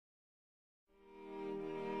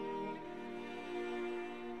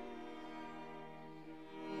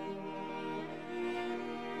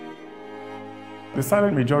The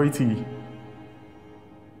silent majority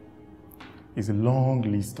is a long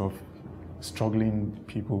list of struggling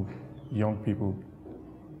people, young people.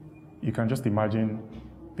 You can just imagine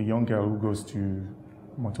the young girl who goes to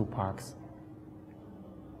motor parks,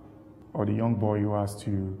 or the young boy who has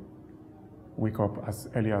to wake up as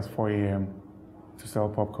early as 4 a.m. to sell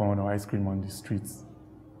popcorn or ice cream on the streets,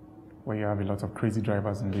 where you have a lot of crazy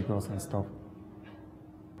drivers in Lagos and stuff.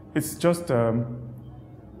 It's just a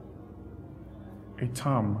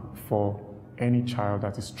term for any child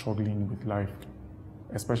that is struggling with life,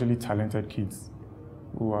 especially talented kids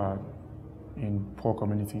who are in poor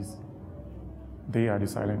communities. They are the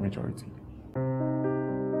silent majority.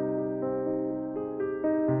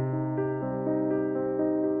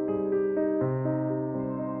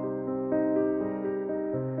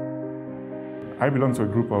 I belong to a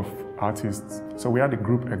group of artists. So we had a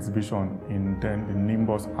group exhibition in the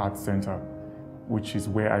Nimbus Art Center, which is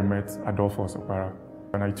where I met Adolphus Okpara.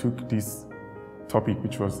 And I took this topic,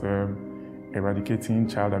 which was eradicating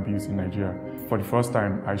child abuse in Nigeria. For the first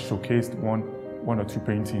time, I showcased one or two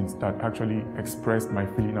paintings that actually expressed my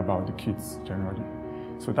feeling about the kids generally.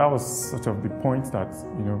 So that was sort of the point that,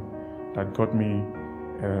 that got me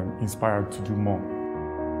inspired to do more.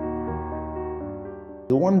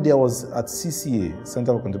 The one day I was at CCA,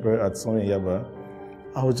 Center for Contemporary Art, somewhere in Yaba,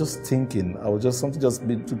 I was just thinking, something just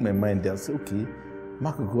took my mind there. I said, okay,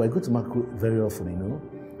 Makoko, I go to Makoko very often,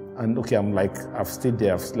 And okay, I've stayed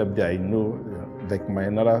there, I've slept there, like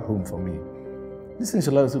another home for me. This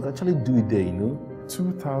inshallah, we could actually do it there,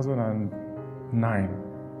 2009,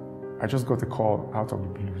 I just got a call out of the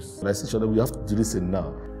blues. And I said, inshallah, we have to do this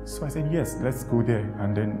now. So I said, yes, let's go there.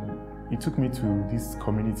 And then it took me to this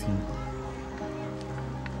community.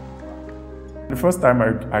 The first time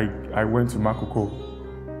I went to Makoko,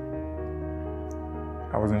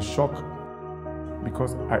 I was in shock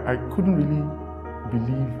because I couldn't really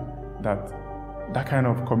believe that kind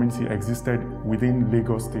of community existed within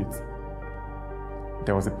Lagos State.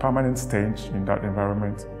 There was a permanent stench in that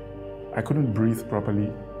environment. I couldn't breathe properly.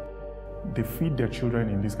 They feed their children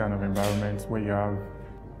in this kind of environment where you have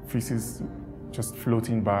feces just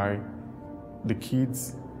floating by. The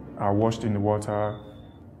kids are washed in the water.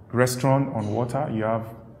 Restaurant on water, you have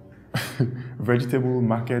vegetable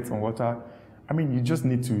markets on water. I mean, you just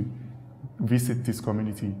need to visit this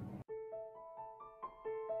community.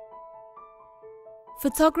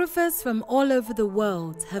 Photographers from all over the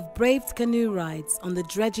world have braved canoe rides on the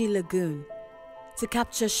Dredgy Lagoon to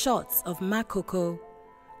capture shots of Makoko,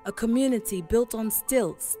 a community built on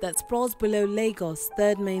stilts that sprawls below Lagos'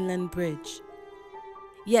 Third Mainland Bridge.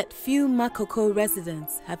 Yet few Makoko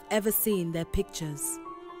residents have ever seen their pictures.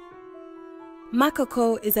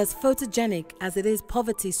 Makoko is as photogenic as it is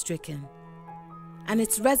poverty-stricken, and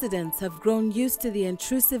its residents have grown used to the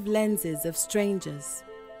intrusive lenses of strangers.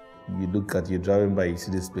 You look at, you're driving by, you see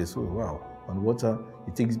this place, oh wow, on water,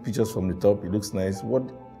 you take pictures from the top, it looks nice. What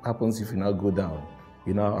happens if you now go down?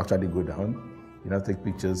 You now actually go down, you now take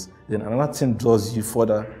pictures, then another thing draws you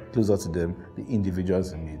further, closer to them, the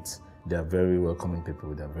individuals in it. They are very welcoming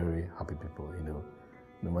people, they are very happy people,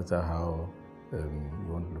 no matter how you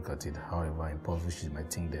want to look at it, however impoverished you might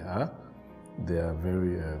think they are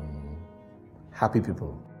very happy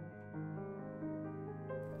people.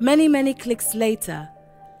 Many clicks later,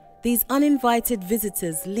 these uninvited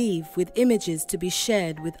visitors leave with images to be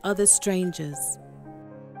shared with other strangers.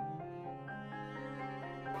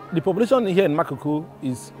 The population here in Makoko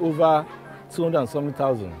is over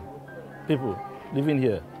 270,000 people living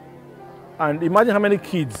here. And imagine how many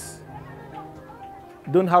kids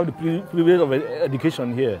don't have the privilege of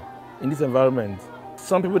education here in this environment.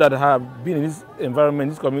 Some people that have been in this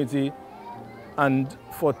environment, this community, and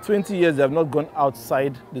for 20 years they have not gone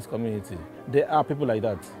outside this community. There are people like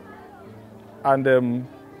that. And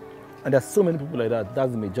there's so many people like that,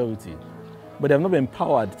 that's the majority. But they have not been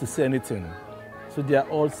empowered to say anything. So they are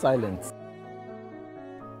all silent.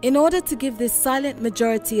 In order to give this silent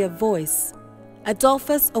majority a voice,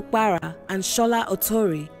 Adolphus Okpara and Shola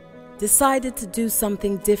Otori decided to do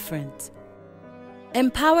something different.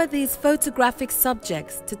 Empower these photographic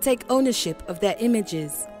subjects to take ownership of their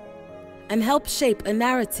images and help shape a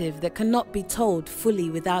narrative that cannot be told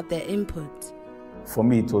fully without their input. For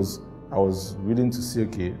me, I was willing to say,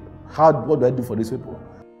 okay, what do I do for these people?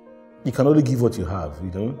 You can only give what you have,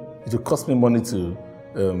 It will cost me money to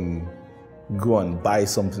go and buy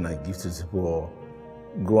something I give to people, or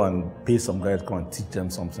go and pay some guy to come and teach them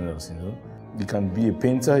something else, You can be a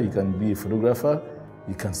painter, you can be a photographer,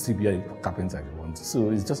 you can still be a carpenter if you want. So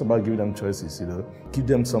it's just about giving them choices, Give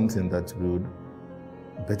them something that will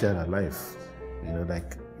better their life,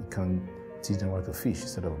 Like you can teach them how to fish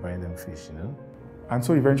instead of buying them fish, And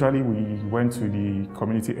so eventually we went to the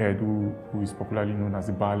community head who is popularly known as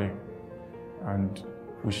the Bale, and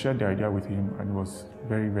we shared the idea with him, and he was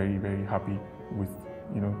very, very, very happy with,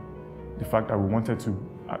 the fact that we wanted to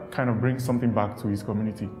kind of bring something back to his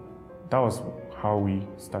community. That was how we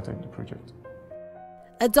started the project.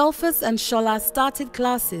 Adolphus and Shola started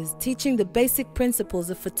classes teaching the basic principles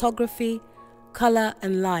of photography, color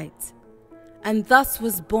and light. And thus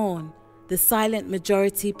was born the Silent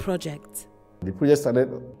Majority Project. The project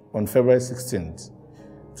started on February 16th,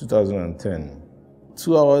 2010.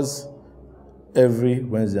 2 hours every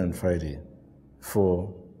Wednesday and Friday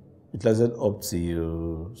it lasted up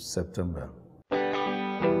to September.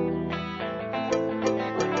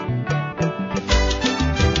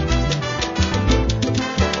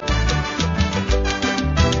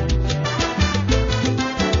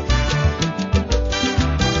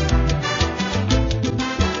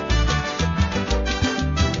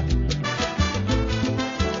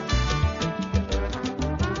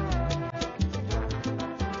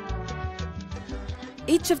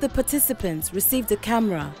 Each of the participants received a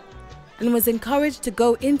camera and was encouraged to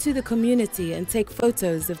go into the community and take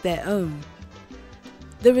photos of their own.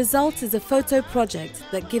 The result is a photo project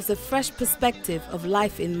that gives a fresh perspective of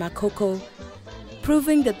life in Makoko,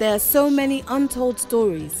 proving that there are so many untold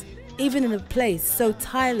stories, even in a place so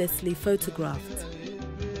tirelessly photographed.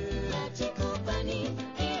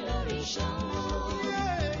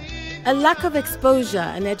 A lack of exposure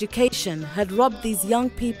and education had robbed these young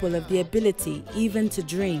people of the ability even to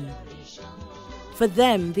dream. For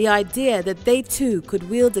them, the idea that they too could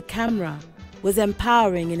wield a camera was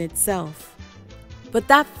empowering in itself. But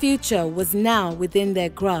that future was now within their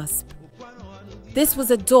grasp. This was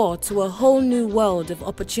a door to a whole new world of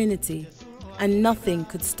opportunity, and nothing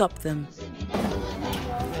could stop them.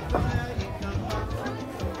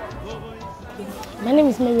 My name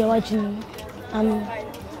is Mary Awajini. I'm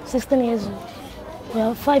 16 years old. We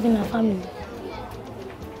are 5 in our family.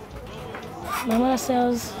 My mother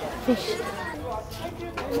sells fish.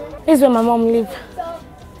 This is where my mom lives.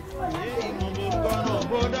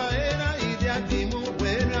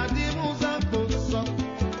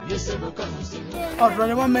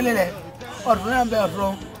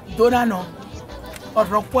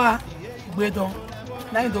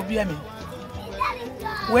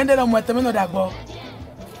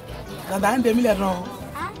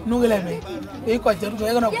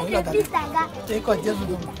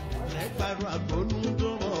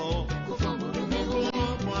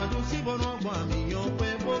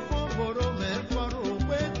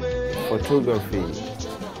 Photography,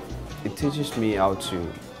 it teaches me how to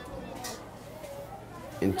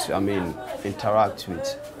interact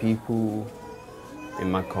with people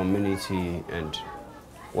in my community and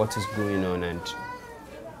what is going on and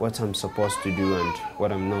what I'm supposed to do and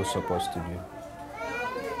what I'm not supposed to do.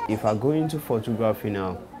 If I go into photography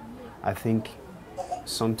now, I think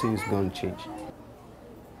something is going to change.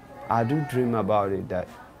 I do dream about it that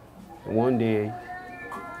one day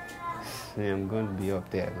I'm going to be up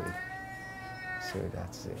there, man. So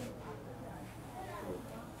that's it.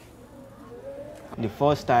 The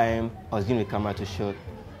first time I was given a camera to shoot,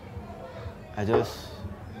 I just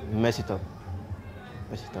mess it up,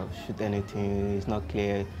 shoot anything, it's not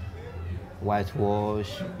clear,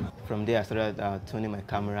 whitewash. From there I started tuning my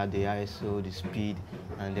camera, the ISO, the speed,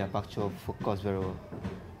 and the aperture focus very well.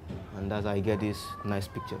 And that's how I get this nice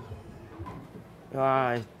picture.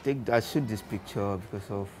 I shoot this picture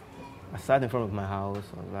because I sat in front of my house,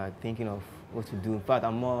 I was like thinking of what to do. In fact,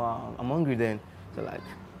 I'm hungry then, so like,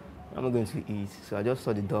 I'm not going to eat. So I just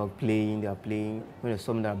saw the dog playing, they are playing. When there's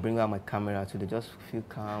someone that bring out my camera, so they just feel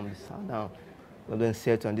calm, they sat down. But then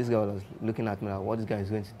set and this guy was looking at me like, what this guy is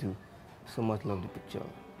going to do. So much love the picture.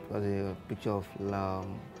 It was a picture of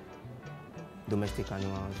domestic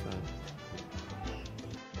animals.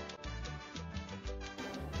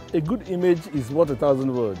 A good image is worth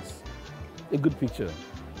 1,000 words. A good picture,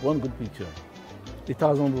 one good picture,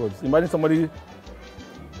 1,000 words. Imagine somebody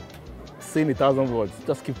saying 1,000 words,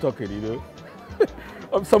 just keep talking, you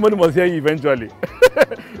know. Somebody must hear you eventually.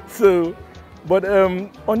 But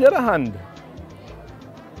on the other hand,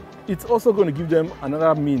 it's also going to give them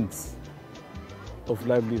another means of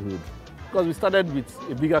livelihood. Because we started with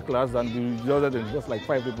a bigger class and we resulted in just like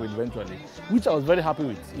 5 people eventually, which I was very happy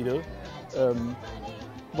with, you know.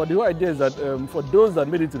 But the whole idea is that for those that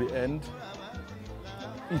made it to the end,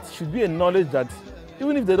 it should be a knowledge that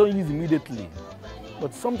even if they don't use immediately,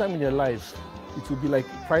 but sometime in their life, it will be like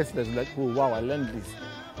priceless, like, oh wow, I learned this.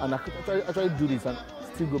 And I could actually do this and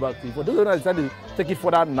still go back to it. For those that decide to take it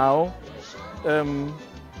further now, the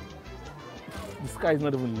sky is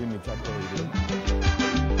not even the limit at all. You know?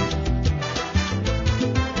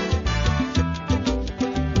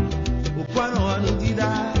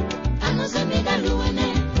 anudida. Anuzemida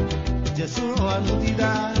luene. Jesu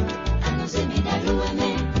anudida. Anuzemida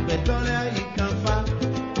luene. Betole ikanfa.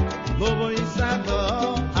 Bobo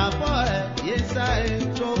isago. Apoe yesae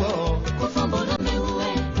togo. Kufombolo mewe.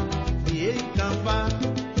 Ye ikanfa.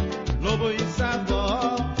 Lobo isago.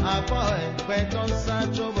 Apoe betonsa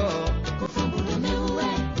togo. Kufombolo mewe.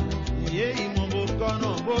 Ye imombo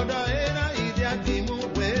kono boda era idiatimu.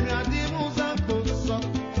 Wena dimu zanko so.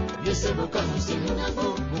 Yese bukano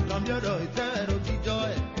simunavo. Bukambio do itero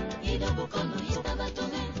kijoe. Ida bukano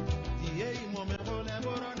istabatome. Ye imome bole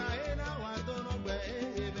borona era wadono gbe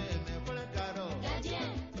ebe me bole karo.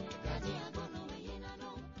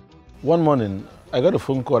 One morning, I got a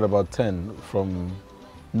phone call at about 10 from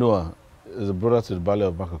Noah, is a brother to the Ballet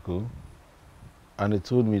of Makoko, and he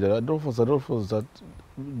told me that Adolphus, that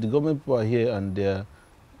the government people are here and they're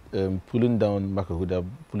pulling down Makoko, they're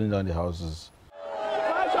pulling down the houses.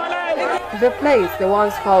 The place they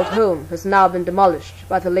once called home has now been demolished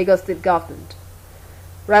by the Lagos State government.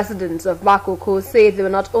 Residents of Makoko say they were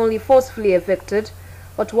not only forcefully evicted,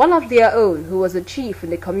 but one of their own, who was a chief in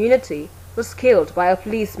the community, was killed by a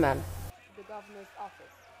policeman. The governor's office.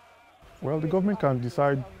 Well, the government can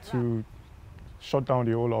decide to shut down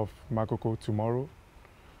the whole of Makoko tomorrow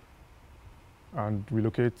and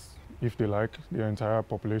relocate, if they like, the entire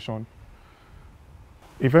population.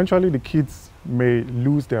 Eventually, the kids may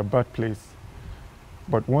lose their birthplace,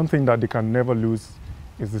 but one thing that they can never lose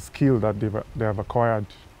is the skill that they have acquired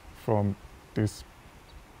from this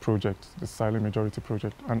project, the Silent Majority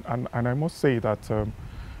project. And I must say that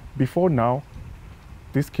before now,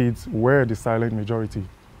 these kids were the silent majority,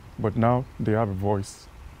 but now they have a voice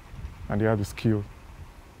and they have the skill,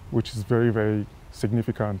 which is very, very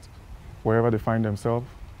significant. Wherever they find themselves,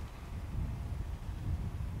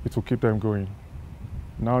 it will keep them going.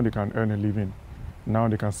 Now they can earn a living. Now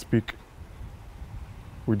they can speak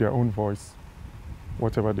with their own voice,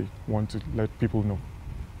 whatever they want to let people know.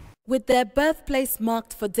 With their birthplace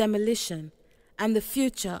marked for demolition and the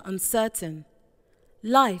future uncertain,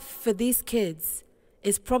 life for these kids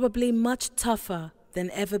is probably much tougher than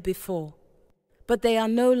ever before. But they are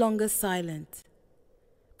no longer silent.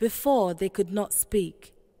 Before they could not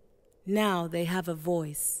speak. Now they have a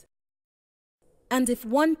voice. And if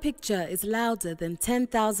one picture is louder than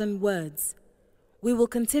 10,000 words, we will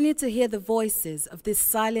continue to hear the voices of this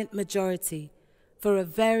silent majority for a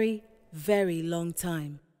very, very long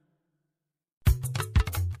time.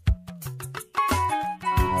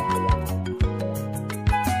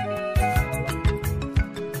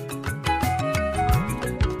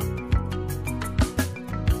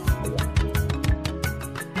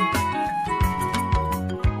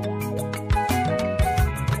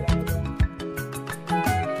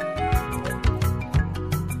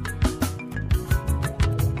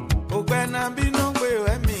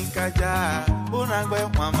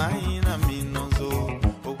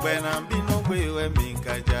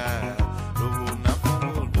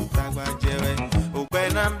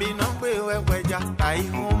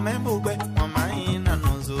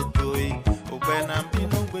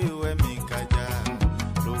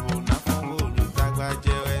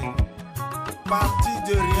 Parti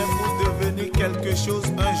de rien pour devenir quelque chose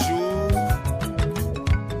un jour,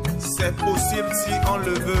 c'est possible si on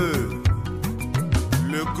le veut.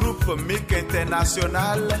 Le groupe MIC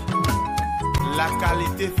International, la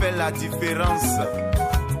qualité fait la différence.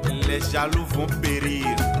 Les jaloux vont périr.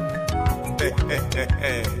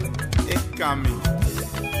 Et Camille.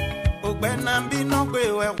 Ogbenambi no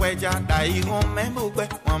gbe weweja dai home mogbe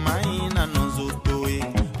mama ina no zotoe.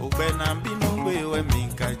 Ogbenambi no gbe we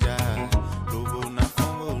minkaja. Lobo na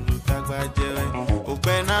fomo lutagba jewe.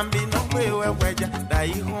 Ogbenambi no gbe weweja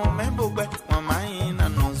dai home mogbe mama ina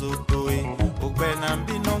no zotoe.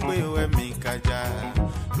 Ogbenambi no gbe we minkaja.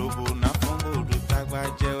 Lobo na fomo lutagba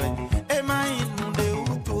jewe. E mai nu de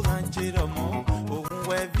utu hanjiro mo. Ohun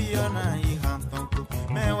we viona I hantonko.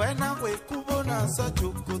 Me we na we kubo na so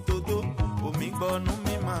chukutodo. Omi gbonu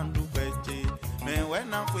mi mandu peche. Me we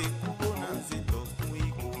na we kubo na zito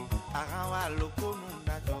kuiku. Ara wa loko nu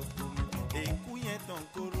da dokumi. E kuyen ton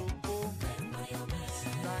koro.